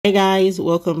Hi guys,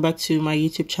 welcome back to my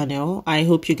YouTube channel. I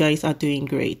hope you guys are doing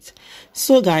great.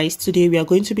 So guys, today we are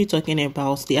going to be talking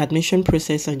about the admission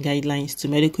process and guidelines to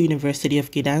Medical University of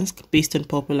Gdansk based on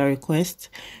popular request.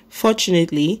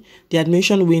 Fortunately, the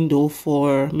admission window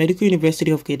for Medical University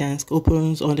of Gdansk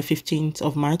opens on the 15th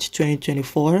of March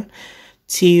 2024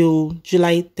 till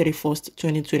July 31st,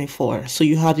 2024. So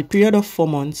you have a period of 4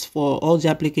 months for all the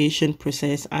application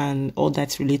process and all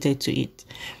that's related to it.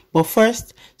 But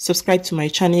first, subscribe to my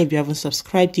channel if you haven't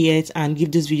subscribed yet and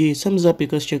give this video a thumbs up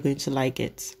because you're going to like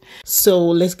it. So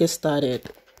let's get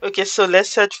started. Okay, so let's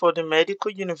search for the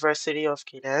Medical University of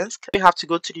Gdansk. We have to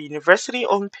go to the university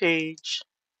homepage.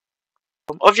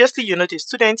 Obviously, you're not a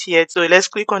student yet, so let's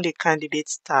click on the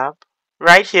candidates tab.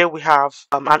 Right here, we have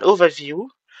an overview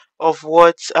of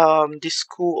what the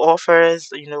school offers.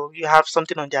 You have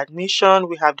something on the admission,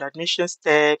 we have the admission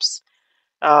steps,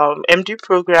 MD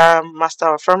program,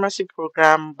 Master of Pharmacy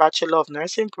program, Bachelor of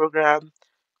Nursing program,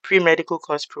 pre-medical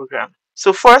course program.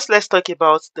 So first, let's talk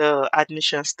about the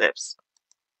admission steps.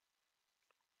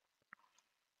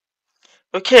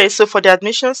 Okay, so for the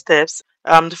admission steps,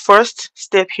 the first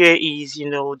step here is,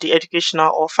 the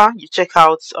educational offer. You check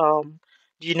out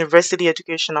the university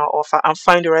educational offer and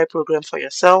find the right program for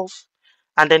yourself.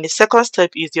 And then the second step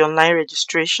is the online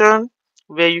registration,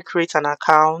 where you create an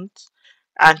account.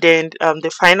 And then the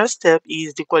final step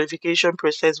is the qualification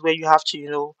process, where you have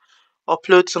to,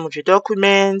 upload some of your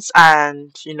documents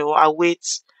and,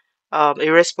 await a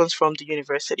response from the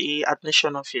university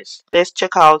admission office. Let's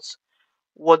check out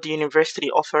what the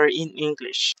university offer in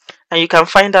English. And you can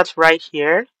find that right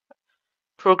here,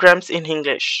 programs in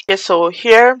English. Okay, so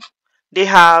here they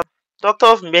have Doctor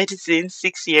of Medicine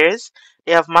 6 years,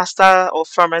 they have Master of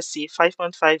Pharmacy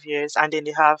 5.5 years, and then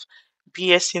they have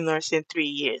BSc Nursing 3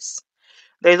 years.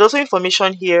 There is also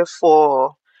information here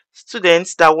for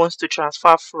students that wants to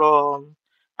transfer from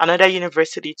another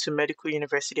university to Medical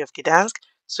University of Gdansk.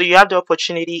 So you have the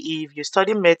opportunity if you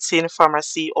study medicine,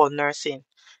 pharmacy, or nursing,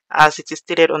 as it is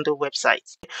stated on the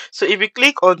website. So if you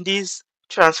click on this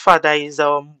transfer that is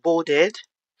bolded,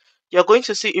 you're going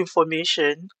to see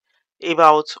information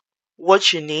about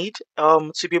what you need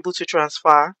to be able to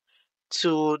transfer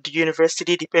to the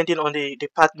university depending on the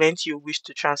department you wish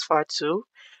to transfer to.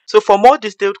 So for more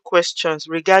detailed questions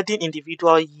regarding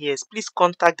individual years, please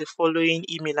contact the following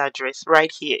email address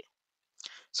right here.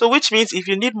 So which means if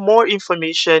you need more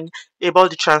information about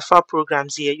the transfer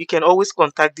programs here, you can always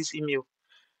contact this email.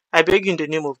 I beg you in the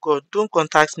name of God, don't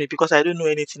contact me because I don't know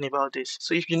anything about this.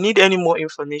 So if you need any more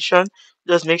information,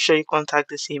 just make sure you contact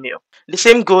this email. The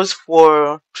same goes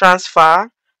for transfer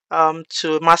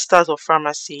to Masters of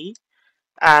Pharmacy,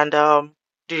 and the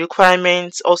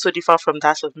requirements also differ from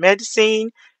that of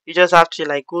medicine. You just have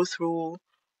to go through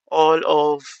all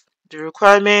of the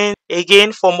requirements.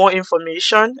 Again, for more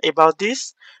information about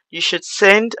this, you should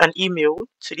send an email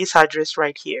to this address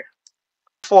right here.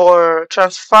 For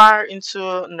transfer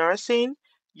into nursing,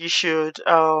 you should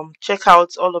check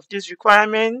out all of these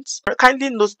requirements. Kindly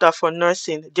note that for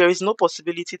nursing, there is no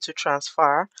possibility to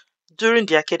transfer during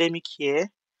the academic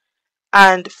year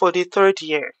and for the third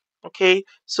year. Okay,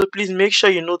 so please make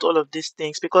sure you note all of these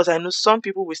things because I know some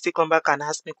people will still come back and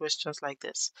ask me questions like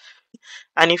this.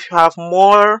 And if you have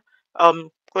more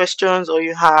questions or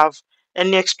you have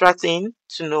any extra thing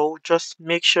to know, just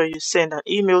make sure you send an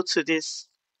email to this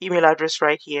email address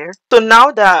right here. So now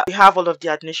that we have all of the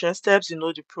admission steps,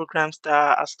 the programs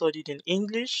that are studied in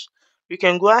English, you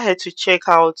can go ahead to check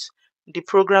out the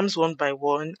programs one by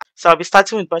one. So I'll be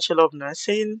starting with Bachelor of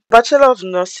Nursing. Bachelor of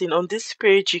Nursing, on this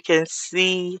page you can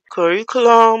see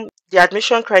curriculum, the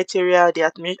admission criteria,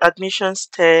 the admission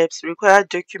steps, required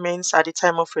documents at the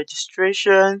time of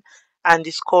registration, and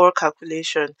the score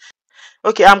calculation.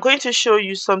 Okay, I'm going to show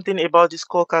you something about the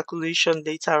score calculation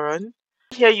later on.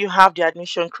 Here you have the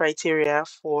admission criteria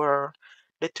for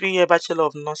the 3-year Bachelor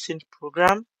of Nursing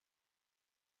program.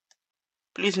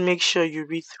 Please make sure you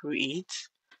read through it.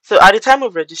 So at the time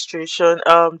of registration,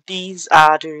 these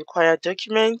are the required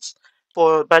documents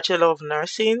for Bachelor of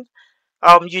Nursing.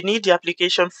 You need the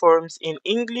application forms in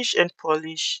English and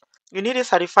Polish. You need a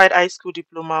certified high school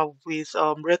diploma with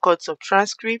records of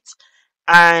transcripts,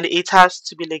 and it has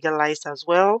to be legalized as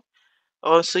well.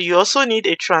 So you also need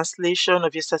a translation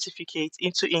of your certificate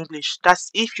into English. That's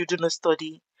if you do not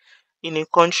study in a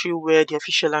country where the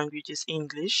official language is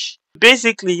English.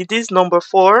 Basically, this number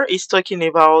 4 is talking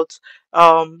about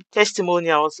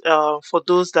testimonials for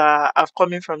those that are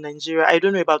coming from Nigeria. I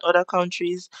don't know about other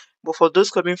countries, but for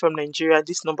those coming from Nigeria,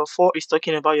 this number 4 is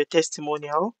talking about your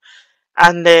testimonial.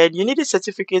 And then you need a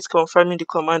certificate confirming the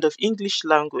command of English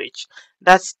language.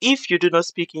 That's if you do not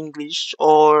speak English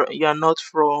or you are not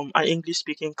from an English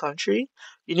speaking country.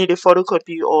 You need a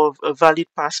photocopy of a valid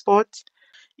passport.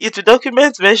 If the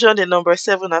document mentioned in number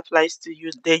 7 applies to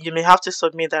you, then you may have to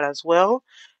submit that as well.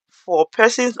 For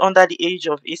persons under the age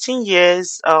of 18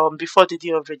 years, before the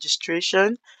day of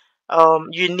registration,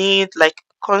 you need like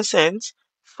consent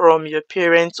from your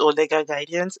parents or legal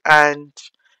guardians, and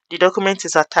the document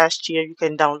is attached here. You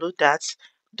can download that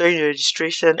during your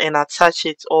registration and attach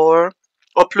it, or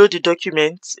upload the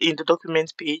document in the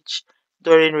document page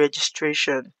during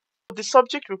registration. The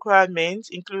subject requirements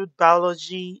include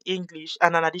biology, English,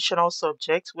 and an additional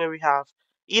subject where we have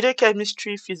either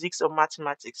chemistry, physics, or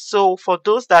mathematics. So for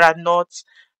those that are not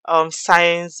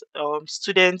science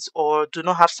students or do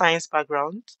not have science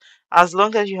background, as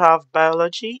long as you have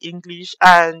biology, English,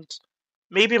 and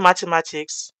maybe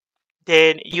mathematics,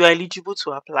 then you are eligible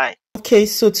to apply. Okay,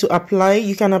 so to apply,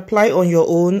 you can apply on your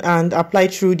own and apply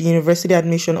through the university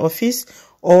admission office,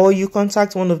 or you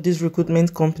contact one of these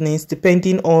recruitment companies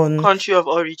depending on country of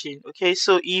origin. Okay,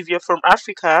 so if you're from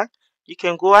Africa, you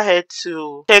can go ahead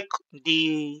to check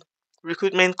the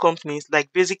recruitment companies,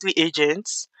 like basically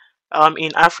agents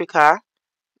in Africa,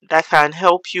 that can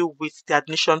help you with the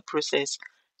admission process.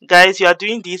 Guys, you are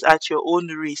doing this at your own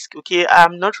risk. Okay,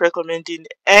 I'm not recommending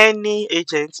any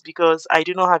agents because I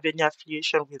do not have any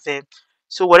affiliation with them.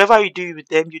 So whatever you do with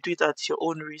them, you do it at your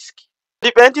own risk.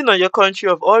 Depending on your country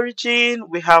of origin,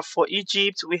 we have for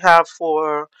Egypt, we have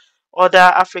for other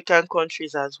African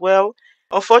countries as well.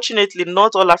 Unfortunately,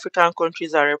 not all African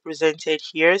countries are represented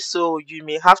here, so you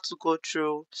may have to go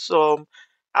through some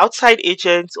outside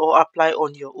agents or apply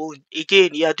on your own. Again,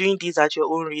 you are doing this at your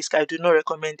own risk. I do not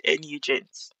recommend any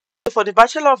agents. So for the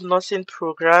Bachelor of Nursing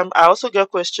program, I also get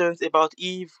questions about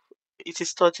if it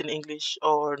is taught in English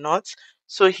or not.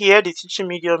 So here the teaching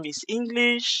medium is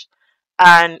English,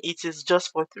 and it is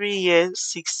just for 3 years,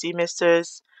 6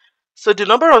 semesters. So the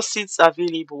number of seats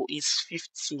available is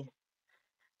 50.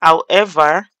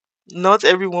 However, not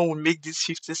everyone will make these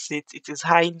 50 seats. It is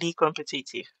highly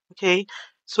competitive. Okay.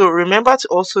 So remember to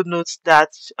also note that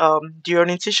the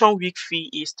orientation week fee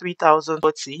is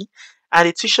 3,040, and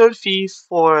the tuition fee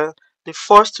for the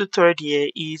first to third year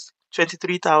is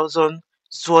 23,000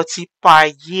 zloty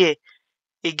per year.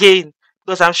 Again,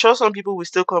 because I'm sure some people will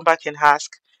still come back and ask,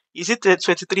 is it the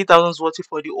 23,000 zloty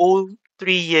for the whole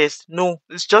 3 years? No,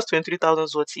 it's just 23,000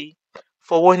 zloty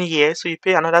for 1 year. So you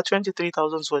pay another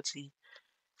 23,000 zloty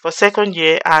for second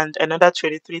year and another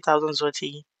 23,000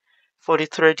 zloty for the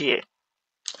third year.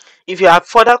 If you have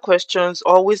further questions,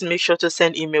 always make sure to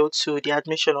send email to the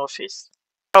admission office.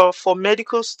 For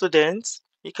medical students,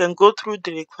 you can go through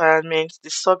the requirements, the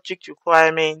subject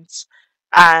requirements,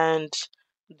 and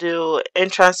the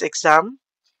entrance exam.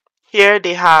 Here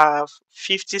they have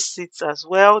 50 seats as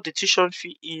well. The tuition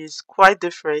fee is quite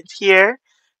different. Here,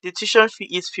 the tuition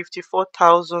fee is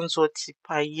 54,000 zloty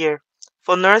per year.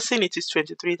 For nursing, it is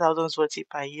 23,000 zloty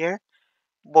per year,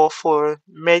 but for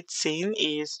medicine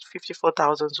is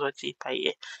 54,000 zloty per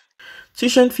year.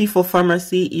 Tuition fee for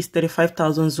pharmacy is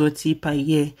 35,000 zloty per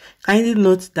year. Kindly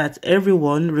note that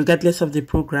everyone, regardless of the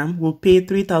program, will pay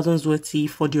 3,000 zloty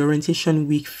for the orientation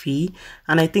week fee,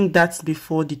 and I think that's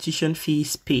before the tuition fee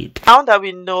is paid. Now that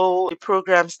we know the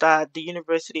programs that the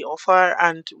university offer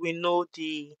and we know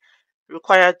the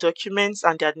required documents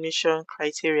and the admission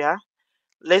criteria,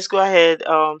 let's go ahead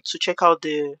to check out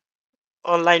the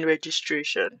online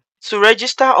registration. To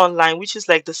register online, which is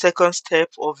like the second step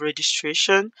of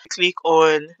registration, click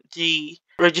on the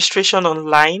registration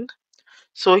online.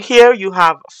 So here you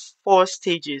have 4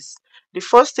 stages. The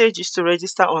first stage is to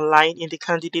register online in the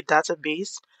candidate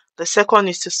database. The second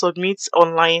is to submit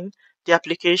online the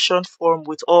application form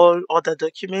with all other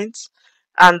documents.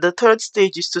 And the third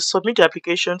stage is to submit the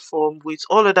application form with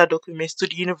all other documents to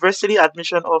the university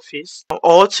admission office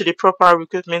or to the proper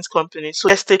recruitment company.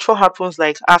 So stage 4 happens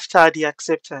like after the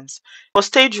acceptance. For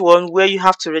stage 1, where you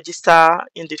have to register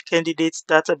in the candidates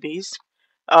database,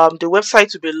 the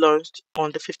website will be launched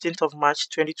on the 15th of March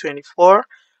 2024.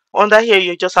 Under here,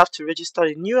 you just have to register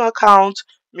a new account.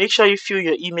 Make sure you fill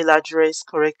your email address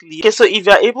correctly. Okay, so if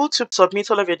you are able to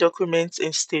submit all of your documents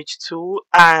in stage 2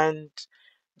 and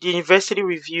the university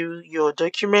review your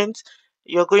document,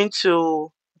 you're going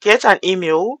to get an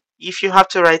email if you have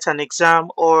to write an exam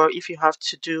or if you have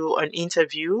to do an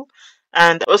interview.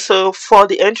 And also for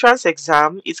the entrance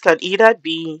exam, it can either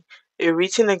be a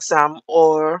written exam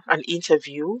or an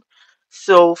interview.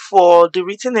 So for the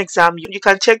written exam, you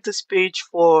can check this page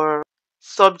for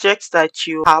subjects that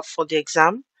you have for the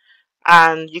exam.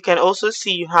 And you can also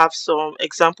see you have some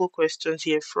example questions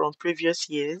here from previous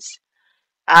years.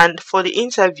 And for the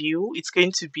interview, it's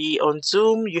going to be on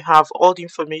Zoom. You have all the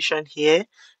information here.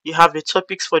 You have the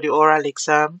topics for the oral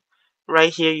exam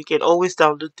right here. You can always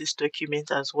download this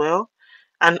document as well.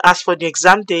 And as for the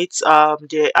exam dates,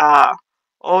 they are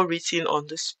all written on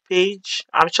this page.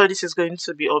 I'm sure this is going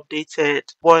to be updated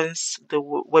once the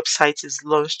website is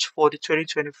launched for the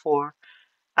 2024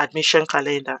 admission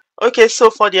calendar. Okay, so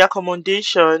for the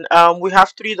accommodation, we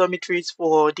have 3 dormitories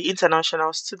for the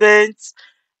international students,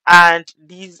 and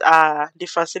these are the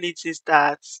facilities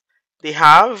that they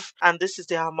have, and this is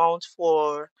the amount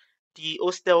for the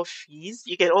hostel fees.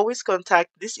 You can always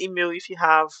contact this email if you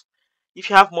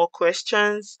have more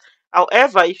questions.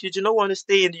 However, if you do not want to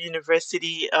stay in the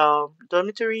university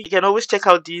dormitory, you can always check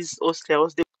out these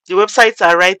hostels. The websites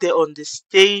are right there on the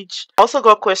stage. I also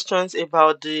got questions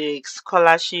about the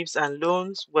scholarships and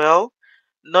loans. Well,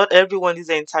 not everyone is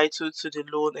entitled to the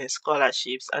loan and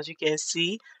scholarships. As you can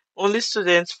see, only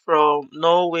students from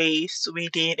Norway,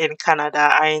 Sweden, and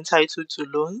Canada are entitled to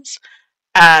loans,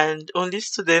 and only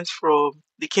students from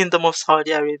the Kingdom of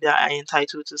Saudi Arabia are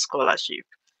entitled to scholarship.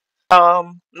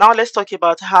 Now let's talk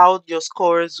about how your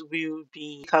scores will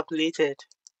be calculated.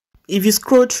 If you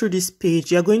scroll through this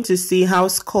page, you're going to see how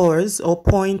scores or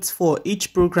points for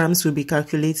each programs will be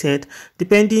calculated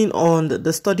depending on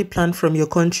the study plan from your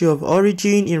country of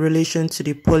origin in relation to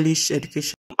the Polish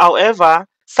education. However,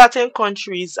 certain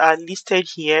countries are listed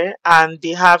here and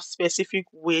they have specific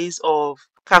ways of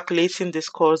calculating the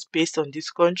scores based on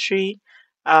this country.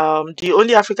 The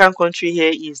only African country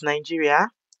here is Nigeria,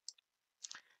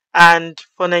 and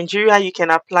for Nigeria, you can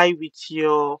apply with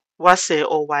your WASE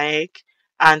or WAEC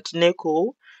and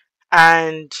NECO,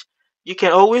 and you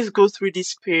can always go through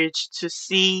this page to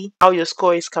see how your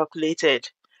score is calculated.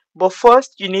 But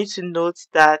first, you need to note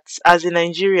that as a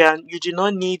Nigerian, you do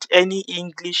not need any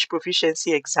English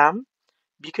proficiency exam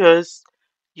because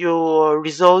your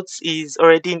results is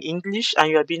already in English and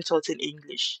you are being taught in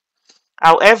English.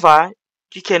 However,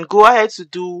 you can go ahead to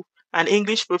do an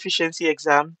English proficiency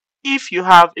exam if you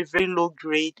have a very low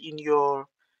grade in your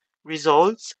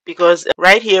results, because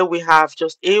right here we have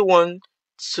just A1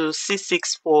 to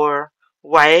C6 for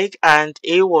WAEC and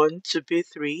A1 to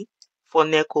B3 for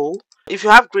NECO. If you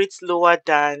have grades lower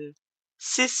than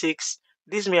C6,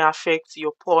 this may affect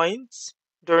your points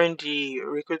during the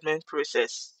recruitment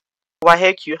process.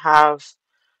 WAEC, you have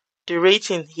the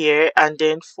rating here, and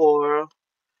then for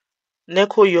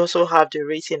NECO you also have the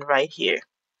rating right here.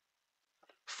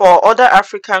 For other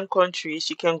African countries,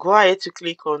 you can go ahead to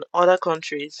click on other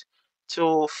countries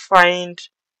to find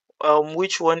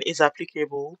which one is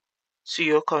applicable to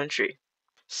your country.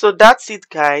 So that's it,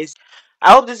 guys.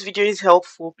 I hope this video is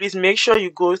helpful. Please make sure you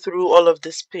go through all of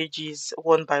these pages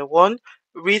one by one,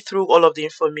 read through all of the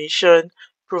information,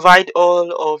 provide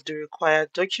all of the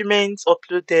required documents,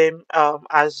 upload them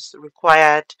as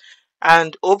required,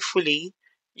 and hopefully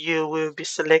you will be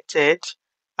selected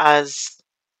as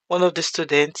one of the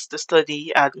students to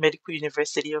study at Medical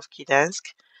University of Gdansk.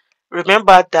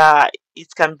 Remember that it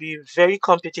can be very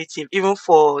competitive even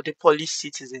for the Polish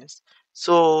citizens.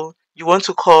 So you want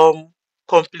to come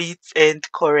complete and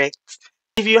correct.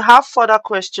 If you have further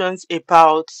questions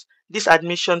about this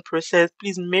admission process,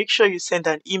 please make sure you send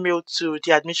an email to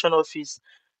the admission office,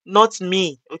 not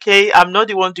me, okay? I'm not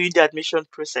the one doing the admission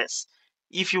process.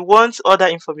 If you want other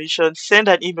information, send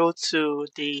an email to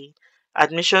the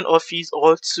admission office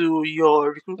or to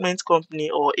your recruitment company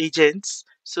or agents,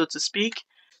 so to speak.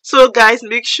 So guys,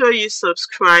 make sure you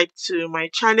subscribe to my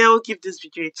channel, give this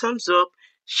video a thumbs up,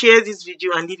 share this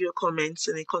video and leave your comments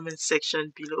in the comment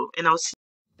section below, and I'll see